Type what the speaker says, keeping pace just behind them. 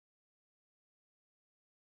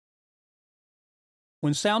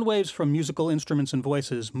When sound waves from musical instruments and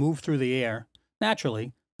voices move through the air,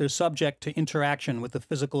 naturally, they're subject to interaction with the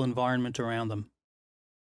physical environment around them.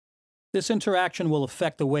 This interaction will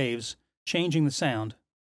affect the waves, changing the sound,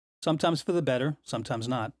 sometimes for the better, sometimes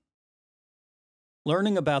not.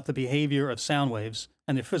 Learning about the behavior of sound waves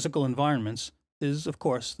and their physical environments is, of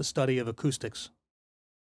course, the study of acoustics.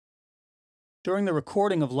 During the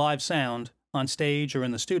recording of live sound, on stage or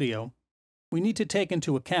in the studio, we need to take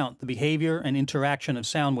into account the behavior and interaction of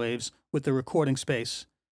sound waves with the recording space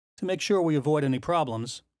to make sure we avoid any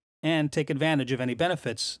problems and take advantage of any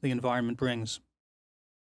benefits the environment brings.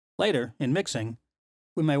 Later, in mixing,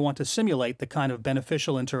 we may want to simulate the kind of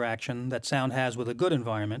beneficial interaction that sound has with a good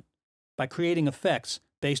environment by creating effects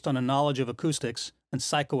based on a knowledge of acoustics and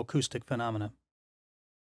psychoacoustic phenomena.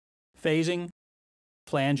 Phasing,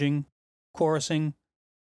 flanging, chorusing,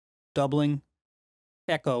 doubling,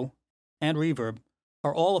 echo, and reverb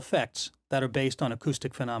are all effects that are based on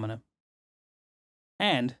acoustic phenomena.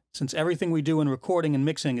 And, since everything we do in recording and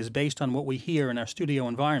mixing is based on what we hear in our studio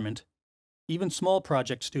environment, even small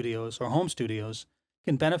project studios or home studios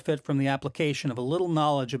can benefit from the application of a little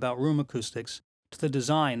knowledge about room acoustics to the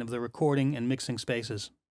design of the recording and mixing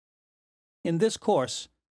spaces. In this course,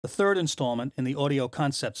 the third installment in the Audio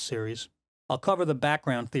Concepts series, I'll cover the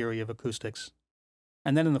background theory of acoustics.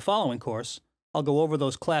 And then in the following course, I'll go over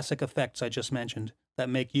those classic effects I just mentioned that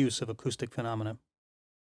make use of acoustic phenomena.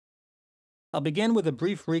 I'll begin with a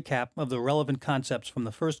brief recap of the relevant concepts from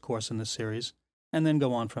the first course in this series, and then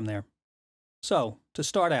go on from there. So, to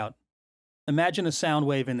start out, imagine a sound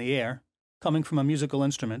wave in the air, coming from a musical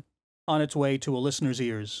instrument, on its way to a listener's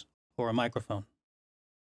ears, or a microphone.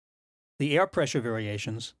 The air pressure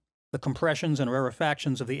variations, the compressions and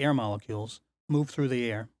rarefactions of the air molecules, move through the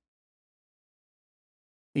air.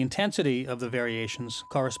 The intensity of the variations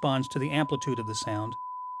corresponds to the amplitude of the sound,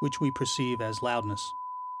 which we perceive as loudness.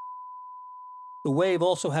 The wave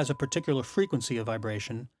also has a particular frequency of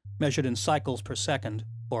vibration, measured in cycles per second,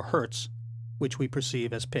 or hertz, which we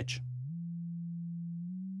perceive as pitch.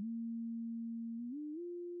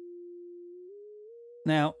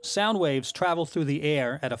 Now, sound waves travel through the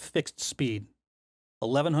air at a fixed speed,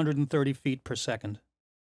 1,130 feet per second.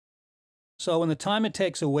 So in the time it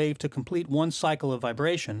takes a wave to complete one cycle of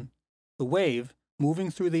vibration, the wave, moving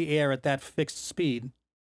through the air at that fixed speed,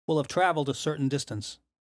 will have traveled a certain distance.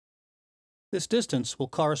 This distance will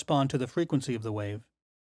correspond to the frequency of the wave.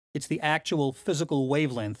 It's the actual physical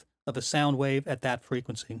wavelength of a sound wave at that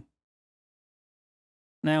frequency.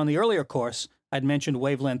 Now, in the earlier course, I'd mentioned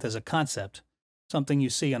wavelength as a concept, something you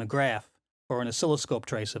see on a graph or an oscilloscope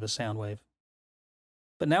trace of a sound wave.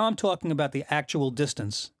 But now I'm talking about the actual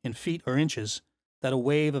distance, in feet or inches, that a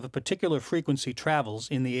wave of a particular frequency travels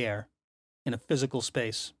in the air, in a physical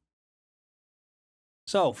space.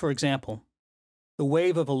 So, for example, the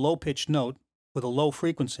wave of a low-pitched note with a low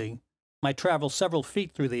frequency might travel several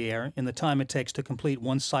feet through the air in the time it takes to complete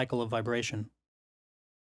one cycle of vibration.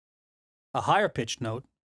 A higher-pitched note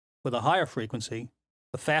with a higher frequency,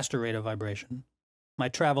 a faster rate of vibration,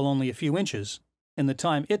 might travel only a few inches in the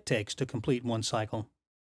time it takes to complete one cycle.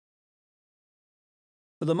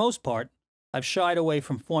 For the most part, I've shied away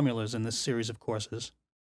from formulas in this series of courses,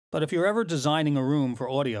 but if you're ever designing a room for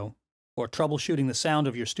audio or troubleshooting the sound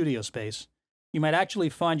of your studio space, you might actually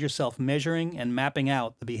find yourself measuring and mapping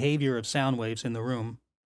out the behavior of sound waves in the room.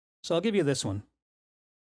 So I'll give you this one.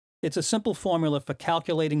 It's a simple formula for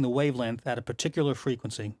calculating the wavelength at a particular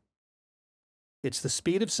frequency. It's the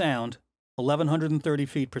speed of sound, 1,130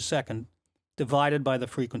 feet per second, divided by the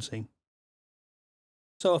frequency.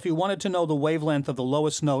 So if you wanted to know the wavelength of the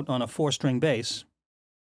lowest note on a 4-string bass,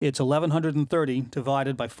 it's 1,130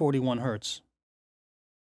 divided by 41 hertz,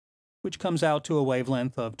 which comes out to a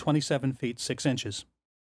wavelength of 27 feet 6 inches.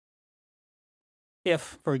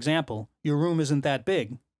 If, for example, your room isn't that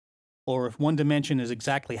big, or if one dimension is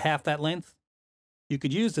exactly half that length, you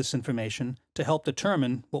could use this information to help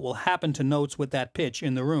determine what will happen to notes with that pitch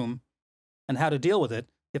in the room and how to deal with it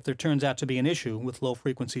if there turns out to be an issue with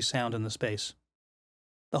low-frequency sound in the space.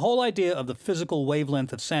 The whole idea of the physical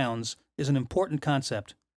wavelength of sounds is an important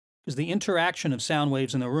concept, because the interaction of sound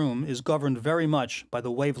waves in the room is governed very much by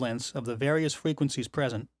the wavelengths of the various frequencies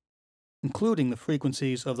present, including the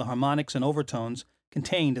frequencies of the harmonics and overtones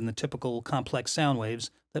contained in the typical complex sound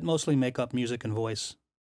waves that mostly make up music and voice.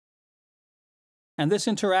 And this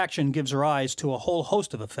interaction gives rise to a whole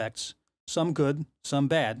host of effects, some good, some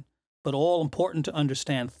bad, but all important to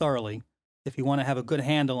understand thoroughly if you want to have a good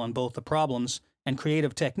handle on both the problems and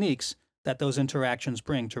creative techniques that those interactions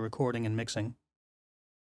bring to recording and mixing.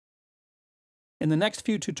 In the next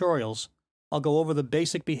few tutorials, I'll go over the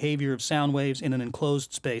basic behavior of sound waves in an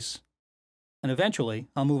enclosed space, and eventually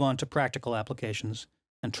I'll move on to practical applications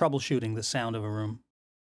and troubleshooting the sound of a room.